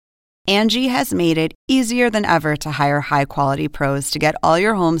Angie has made it easier than ever to hire high-quality pros to get all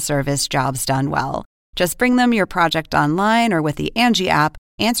your home service jobs done well. Just bring them your project online or with the Angie app,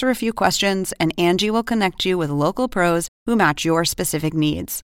 answer a few questions, and Angie will connect you with local pros who match your specific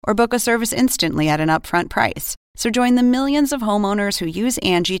needs. Or book a service instantly at an upfront price. So join the millions of homeowners who use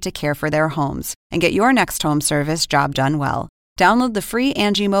Angie to care for their homes and get your next home service job done well. Download the free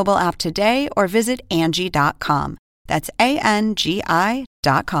Angie mobile app today or visit Angie.com. That's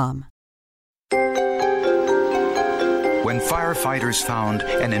ANGI.com. When firefighters found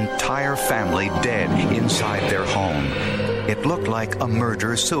an entire family dead inside their home, it looked like a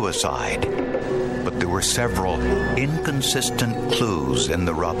murder-suicide. But there were several inconsistent clues in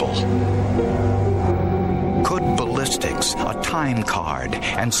the rubble. Could ballistics, a time card,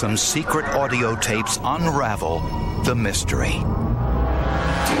 and some secret audio tapes unravel the mystery?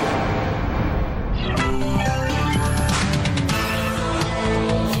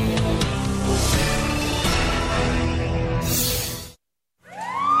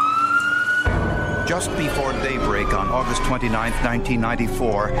 Just before daybreak on August 29,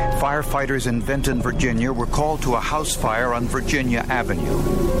 1994, firefighters in Vinton, Virginia were called to a house fire on Virginia Avenue.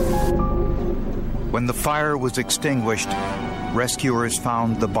 When the fire was extinguished, rescuers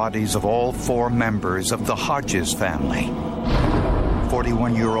found the bodies of all 4 members of the Hodges family.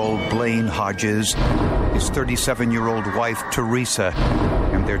 41-year-old Blaine Hodges, his 37-year-old wife Teresa,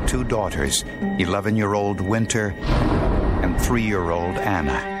 and their 2 daughters, 11-year-old Winter and 3-year-old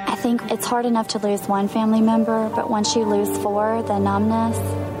Anna. I think it's hard enough to lose one family member, but once you lose 4, the numbness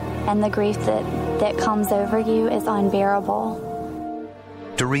and the grief that comes over you is unbearable.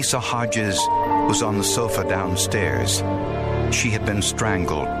 Teresa Hodges was on the sofa downstairs. She had been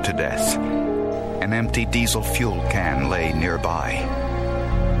strangled to death. An empty diesel fuel can lay nearby.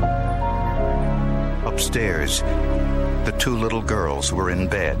 Upstairs, the 2 little girls were in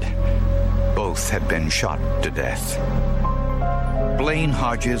bed. Both had been shot to death. Blaine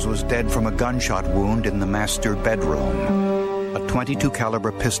Hodges was dead from a gunshot wound in the master bedroom. A .22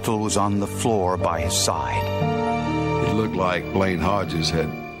 caliber pistol was on the floor by his side. It looked like Blaine Hodges had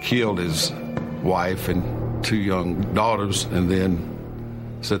killed his wife and 2 young daughters and then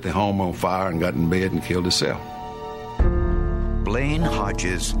set the home on fire and got in bed and killed himself. Blaine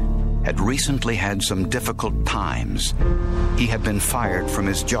Hodges had recently had some difficult times. He had been fired from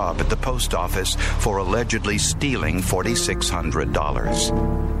his job at the post office for allegedly stealing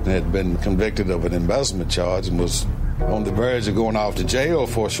 $4,600. He had been convicted of an embezzlement charge and was on the verge of going off to jail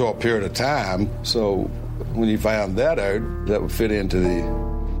for a short period of time. So when he found that out, that would fit into the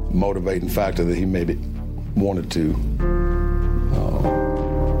motivating factor that he maybe wanted to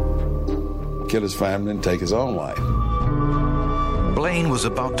kill his family and take his own life. Blaine was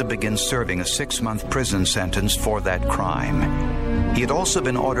about to begin serving a 6-month prison sentence for that crime. He had also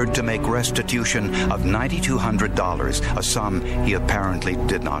been ordered to make restitution of $9,200, a sum he apparently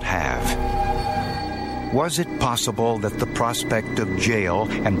did not have. Was it possible that the prospect of jail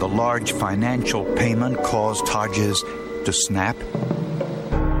and the large financial payment caused Hodges to snap?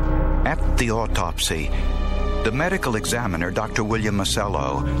 At the autopsy, the medical examiner, Dr. William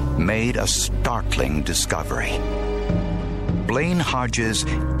Masello, made a startling discovery. Blaine Hodges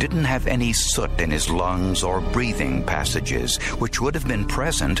didn't have any soot in his lungs or breathing passages, which would have been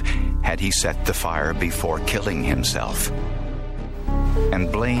present had he set the fire before killing himself. And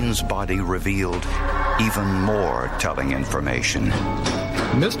Blaine's body revealed even more telling information.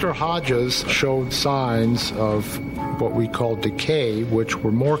 Mr. Hodges showed signs of what we call decay, which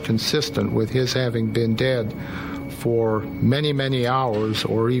were more consistent with his having been dead for many, many hours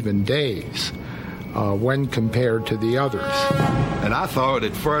or even days. When compared to the others. And I thought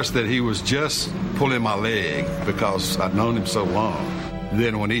at first that he was just pulling my leg because I'd known him so long.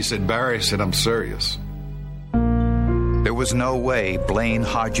 Then when he said Barry, I said, I'm serious. There was no way Blaine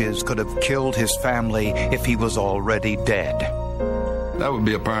Hodges could have killed his family if he was already dead. That would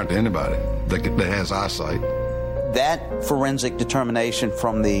be apparent to anybody that has eyesight. That forensic determination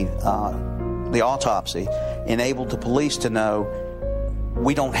from the autopsy enabled the police to know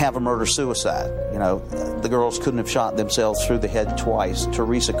we don't have a murder-suicide. You know, the girls couldn't have shot themselves through the head twice.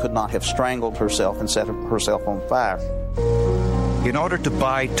 Teresa could not have strangled herself and set herself on fire. In order to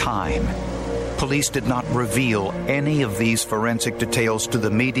buy time, police did not reveal any of these forensic details to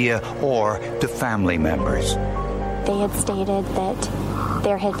the media or to family members. They had stated that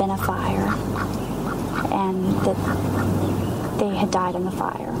there had been a fire and that they had died in the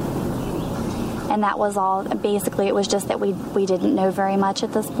fire. And that was all. Basically, it was just that we didn't know very much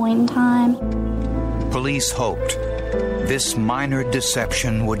at this point in time. Police hoped this minor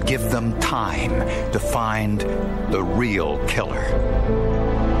deception would give them time to find the real killer.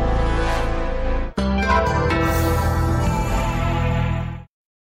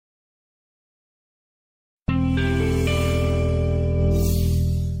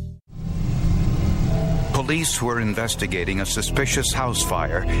 Police were investigating a suspicious house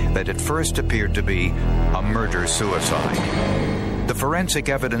fire that at first appeared to be a murder-suicide. The forensic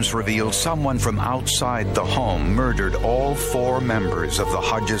evidence revealed someone from outside the home murdered all 4 members of the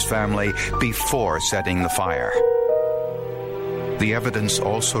Hodges family before setting the fire. The evidence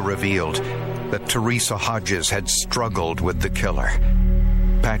also revealed that Teresa Hodges had struggled with the killer.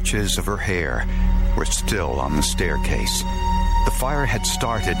 Patches of her hair were still on the staircase. The fire had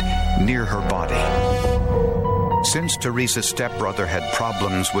started near her body. Since Teresa's stepbrother had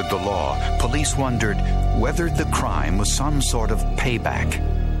problems with the law, police wondered whether the crime was some sort of payback.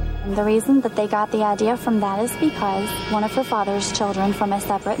 The reason that they got the idea from that is because one of her father's children from a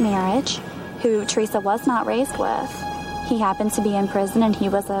separate marriage, who Teresa was not raised with, he happened to be in prison and he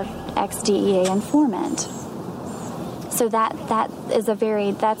was an ex-DEA informant. So that's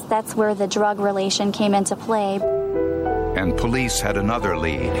where the drug relation came into play. And police had another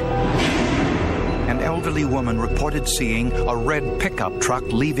lead. An elderly woman reported seeing a red pickup truck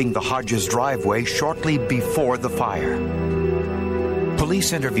leaving the Hodges driveway shortly before the fire.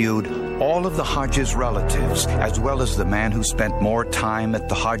 Police interviewed all of the Hodges relatives, as well as the man who spent more time at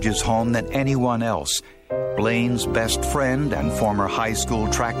the Hodges home than anyone else, Blaine's best friend and former high school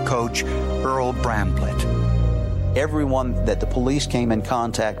track coach, Earl Bramblett. Everyone that the police came in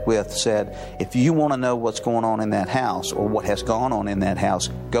contact with said, if you want to know what's going on in that house or what has gone on in that house,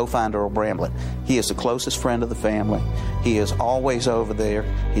 go find Earl Bramblett. He is the closest friend of the family. He is always over there.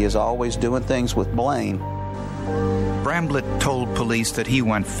 He is always doing things with Blaine. Bramblett told police that he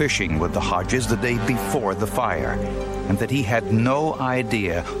went fishing with the Hodges the day before the fire, and that he had no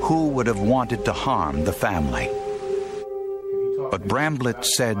idea who would have wanted to harm the family. But Bramblett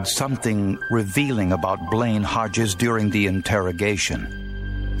said something revealing about Blaine Hodges during the interrogation.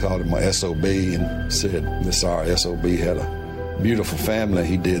 Called him my SOB and said, this our SOB had a beautiful family.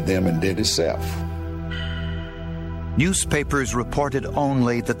 He did them and did himself. Newspapers reported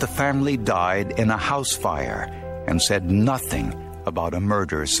only that the family died in a house fire and said nothing about a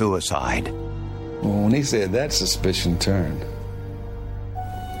murder-suicide. Well, when he said that, suspicion turned.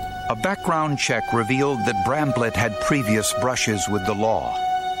 A background check revealed that Bramblett had previous brushes with the law.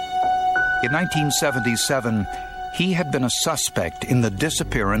 In 1977, he had been a suspect in the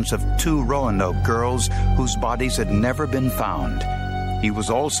disappearance of 2 Roanoke girls whose bodies had never been found. He was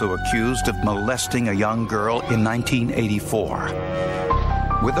also accused of molesting a young girl in 1984.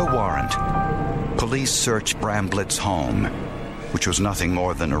 With a warrant, police searched Bramblett's home, which was nothing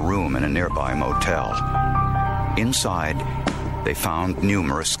more than a room in a nearby motel. Inside, they found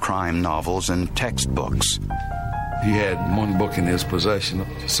numerous crime novels and textbooks. He had one book in his possession.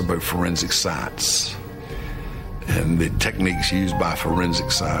 It's about forensic science and the techniques used by forensic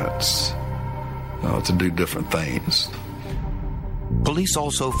science to do different things. Police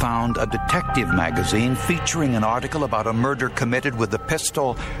also found a detective magazine featuring an article about a murder committed with a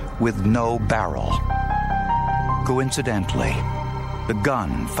pistol with no barrel. Coincidentally, the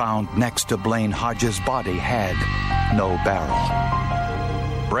gun found next to Blaine Hodges' body had no barrel.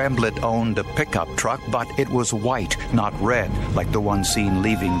 Bramblett owned a pickup truck, but it was white, not red, like the one seen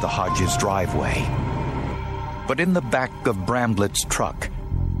leaving the Hodges driveway. But in the back of Bramblett's truck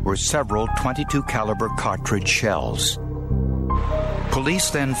were several .22 caliber cartridge shells. Police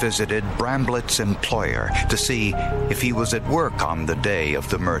then visited Bramblett's employer to see if he was at work on the day of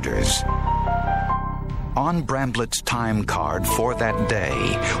the murders. On Bramblett's time card for that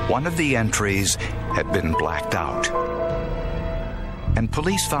day, one of the entries had been blacked out. And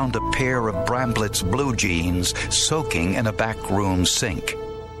police found a pair of Bramblett's blue jeans soaking in a back room sink.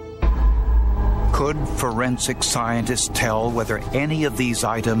 Could forensic scientists tell whether any of these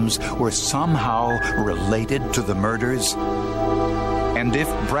items were somehow related to the murders? And if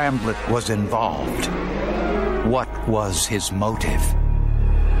Bramblett was involved, what was his motive?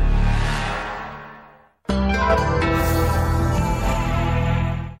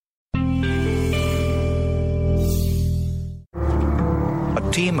 A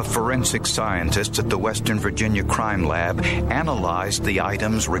team of forensic scientists at the Western Virginia Crime Lab analyzed the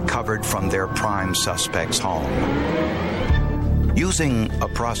items recovered from their prime suspect's home. Using a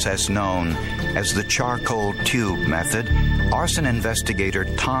process known as the charcoal tube method, arson investigator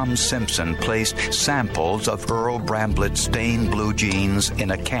Tom Simpson placed samples of Earl Bramblett's stained blue jeans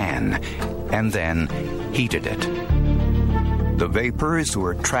in a can and then heated it. The vapors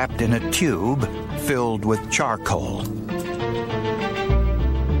were trapped in a tube filled with charcoal.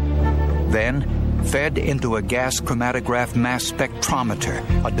 Then fed into a gas chromatograph mass spectrometer,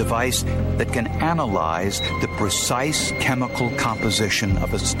 a device that can analyze the precise chemical composition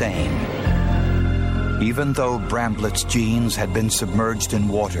of a stain. Even though Bramblett's jeans had been submerged in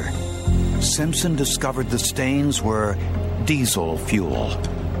water, Simpson discovered the stains were diesel fuel,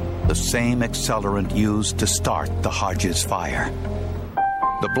 the same accelerant used to start the Hodges fire.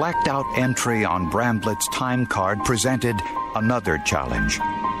 The blacked-out entry on Bramblett's time card presented another challenge.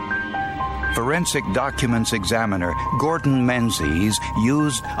 Forensic documents examiner Gordon Menzies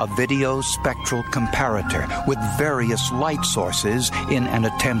used a video spectral comparator with various light sources in an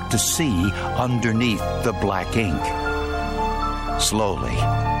attempt to see underneath the black ink. Slowly,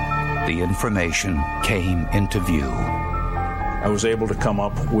 the information came into view. I was able to come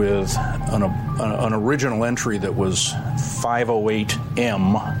up with an original entry that was 5:08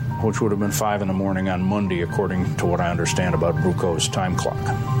 which would have been 5 in the morning on Monday, according to what I understand about Bruco's time clock.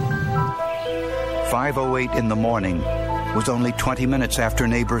 5:08 in the morning was only 20 minutes after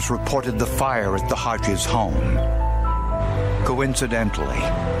neighbors reported the fire at the Hodges home. Coincidentally,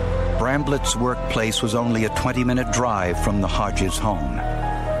 Bramblett's workplace was only a 20-minute drive from the Hodges home.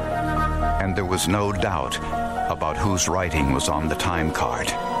 And there was no doubt about whose writing was on the time card.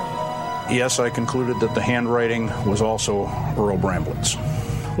 Yes, I concluded that the handwriting was also Earl Bramblett's.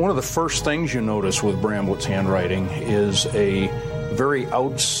 One of the first things you notice with Bramblett's handwriting is a very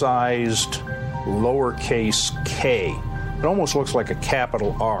outsized lowercase k. It almost looks like a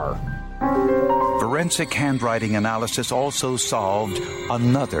capital R. Forensic handwriting analysis also solved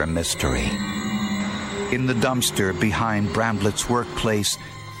another mystery. In the dumpster behind Bramblett's workplace,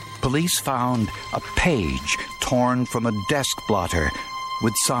 police found a page torn from a desk blotter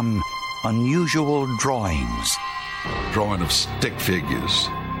with some unusual drawings. Drawing of stick figures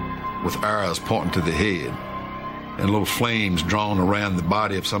with arrows pointing to the head and little flames drawn around the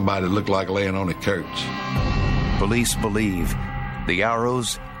body of somebody that looked like laying on a couch. Police believe the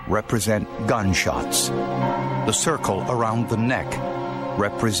arrows represent gunshots. The circle around the neck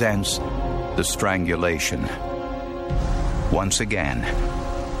represents the strangulation. Once again,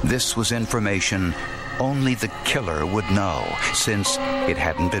 this was information only the killer would know, since it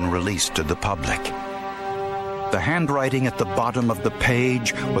hadn't been released to the public. The handwriting at the bottom of the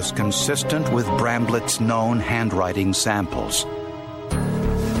page was consistent with Bramblett's known handwriting samples.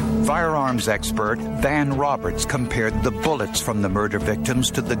 Firearms expert Van Roberts compared the bullets from the murder victims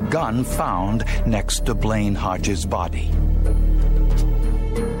to the gun found next to Blaine Hodges' body.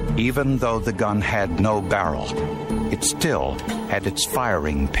 Even though the gun had no barrel, it still had its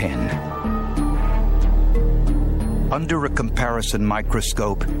firing pin. Under a comparison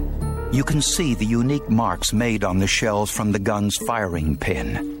microscope, you can see the unique marks made on the shells from the gun's firing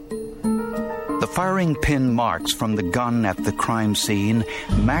pin. The firing pin marks from the gun at the crime scene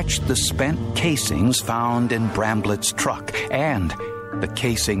matched the spent casings found in Bramblett's truck and the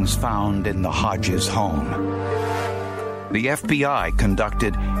casings found in the Hodges home. The FBI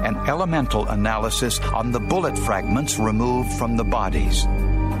conducted an elemental analysis on the bullet fragments removed from the bodies.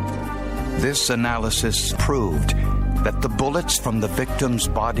 This analysis proved that the bullets from the victims'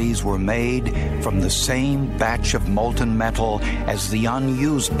 bodies were made from the same batch of molten metal as the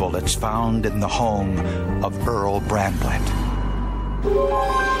unused bullets found in the home of Earl Bramblett.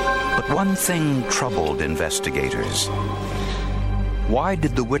 But one thing troubled investigators. Why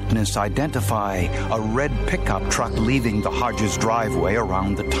did the witness identify a red pickup truck leaving the Hodges driveway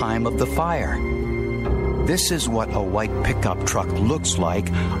around the time of the fire? This is what a white pickup truck looks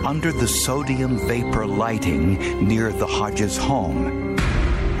like under the sodium vapor lighting near the Hodges home.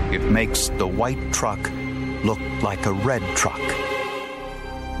 It makes the white truck look like a red truck.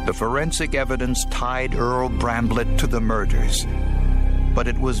 The forensic evidence tied Earl Bramblett to the murders, but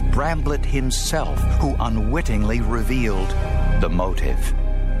it was Bramblett himself who unwittingly revealed the motive.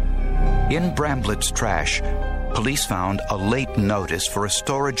 In Bramblett's trash, police found a late notice for a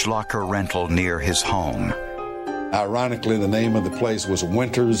storage locker rental near his home. Ironically, the name of the place was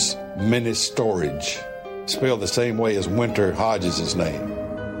Winter's Mini Storage, spelled the same way as Winter Hodges' name.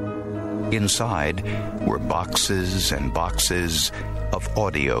 Inside were boxes and boxes of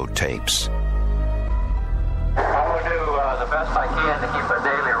audio tapes. I will do the best I can to keep a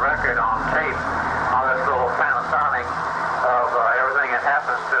daily record on tape on this little Panasonic of everything that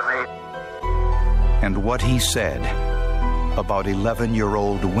happens to me. And what he said about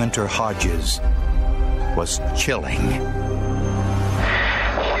 11-year-old Winter Hodges was chilling. She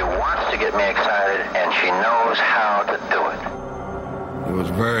wants to get me excited, and she knows how to do it. It was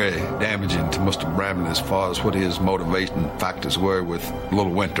very damaging to Mr. Bramblett as far as what his motivation factors were with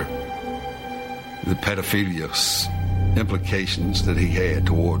little Winter. The pedophilia implications that he had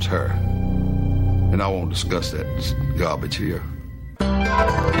towards her. And I won't discuss that garbage here.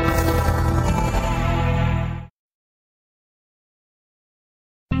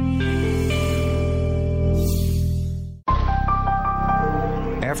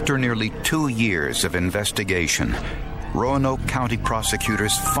 After nearly 2 years of investigation, Roanoke County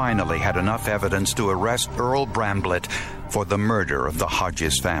prosecutors finally had enough evidence to arrest Earl Bramblett for the murder of the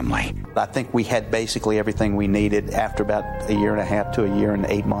Hodges family. I think we had basically everything we needed after about 1.5 years to 1 year and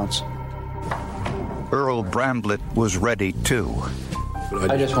 8 months. Earl Bramblett was ready too.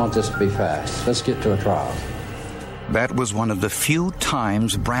 I just want this to be fast. Let's get to a trial. That was one of the few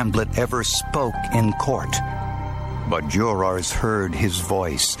times Bramblett ever spoke in court. But jurors heard his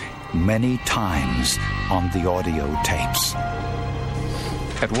voice many times on the audio tapes.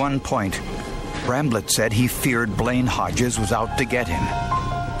 At one point, Bramblett said he feared Blaine Hodges was out to get him.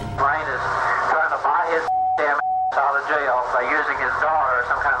 Blaine is trying to buy his damn ass out of jail by using his daughter as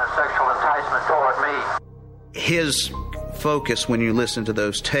some kind of sexual enticement toward me. His focus when you listen to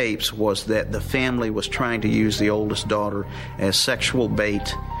those tapes was that the family was trying to use the oldest daughter as sexual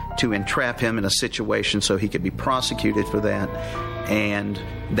bait to entrap him in a situation so he could be prosecuted for that, and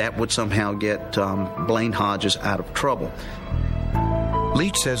that would somehow get Blaine Hodges out of trouble.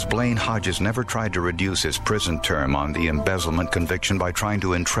 Leach says Blaine Hodges never tried to reduce his prison term on the embezzlement conviction by trying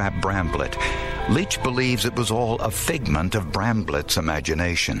to entrap Bramblett. Leach believes it was all a figment of Bramblett's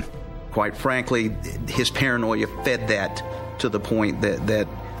imagination. Quite frankly, his paranoia fed that to the point that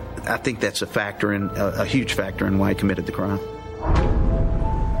I think that's a huge factor in why he committed the crime.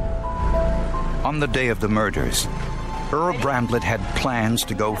 On the day of the murders, Earl Bramblett had plans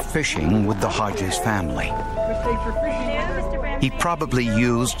to go fishing with the Hodges family. He probably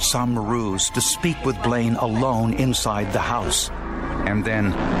used some ruse to speak with Blaine alone inside the house, and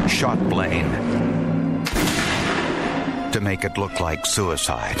then shot Blaine to make it look like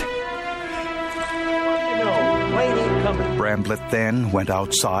suicide. Bramblett then went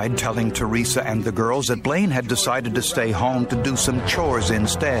outside telling Teresa and the girls that Blaine had decided to stay home to do some chores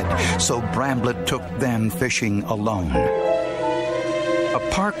instead, so Bramblett took them fishing alone. A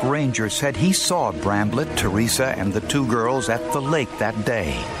park ranger said he saw Bramblett, Teresa, and the 2 girls at the lake that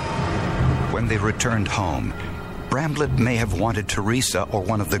day. When they returned home, Bramblett may have wanted Teresa or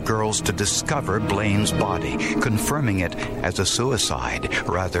one of the girls to discover Blaine's body, confirming it as a suicide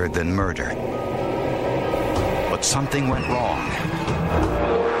rather than murder. But something went wrong.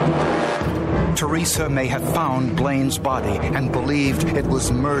 Teresa may have found Blaine's body and believed it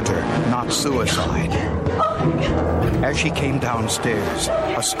was murder, not suicide. As she came downstairs,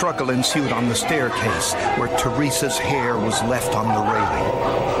 a struggle ensued on the staircase where Teresa's hair was left on the railing.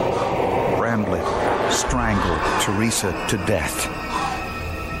 Bramblett strangled Teresa to death.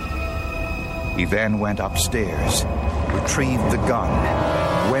 He then went upstairs, retrieved the gun,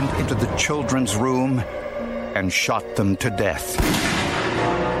 went into the children's room, and shot them to death.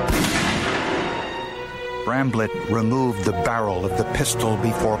 Bramblett removed the barrel of the pistol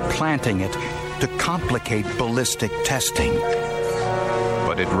before planting it to complicate ballistic testing.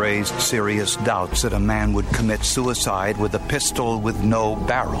 But it raised serious doubts that a man would commit suicide with a pistol with no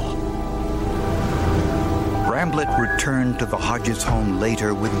barrel. Bramblett returned to the Hodges home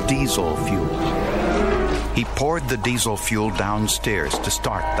later with diesel fuel. He poured the diesel fuel downstairs to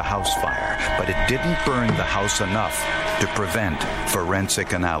start the house fire, but it didn't burn the house enough to prevent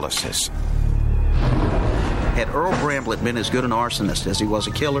forensic analysis. Had Earl Bramblett been as good an arsonist as he was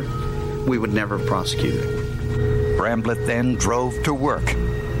a killer, we would never have prosecuted him. Bramblett then drove to work,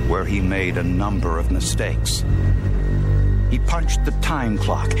 where he made a number of mistakes. He punched the time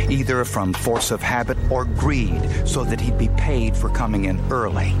clock, either from force of habit or greed, so that he'd be paid for coming in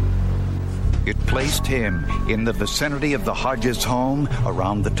early. It placed him in the vicinity of the Hodges home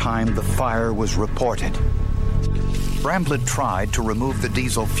around the time the fire was reported. Bramblett tried to remove the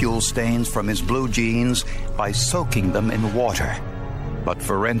diesel fuel stains from his blue jeans by soaking them in water, but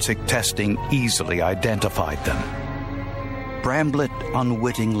forensic testing easily identified them. Bramblett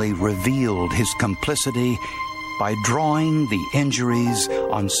unwittingly revealed his complicity by drawing the injuries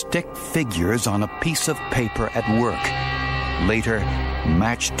on stick figures on a piece of paper at work, later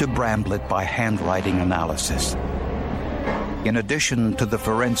matched to Bramblett by handwriting analysis. In addition to the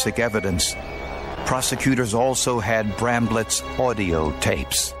forensic evidence, prosecutors also had Bramblett's audio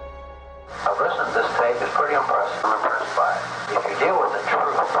tapes. I've listened to this tape. It's pretty impressive. I'm impressed by it. If you deal with the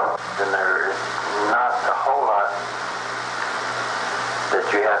truth, then there's not a whole lot that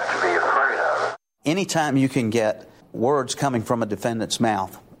you have to be afraid of. Anytime you can get words coming from a defendant's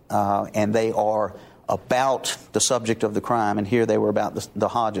mouth, and they are about the subject of the crime, and here they were about the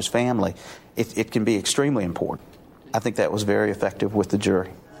Hodges family, it can be extremely important. I think that was very effective with the jury.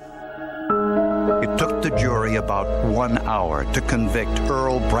 It took the jury about 1 hour to convict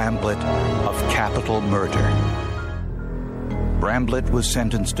Earl Bramblett of capital murder. Bramblett was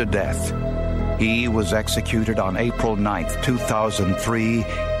sentenced to death. He was executed on April 9th, 2003,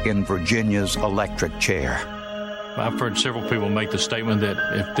 in Virginia's electric chair. I've heard several people make the statement that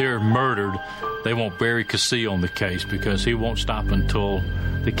if they're murdered, they won't bury Casillo on the case because he won't stop until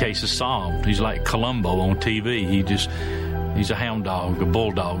the case is solved. He's like Columbo on TV. He's a hound dog, a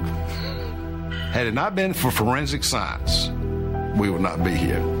bulldog. Had it not been for forensic science, we would not be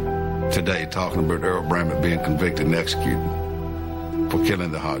here today talking about Earl Bramlett being convicted and executed for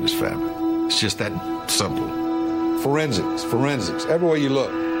killing the Hodges family. It's just that simple. Forensics. Everywhere you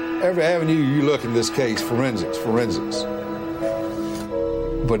look, every avenue you look in this case, forensics.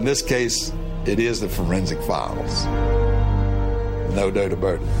 But in this case, it is the forensic files. No doubt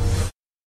about it.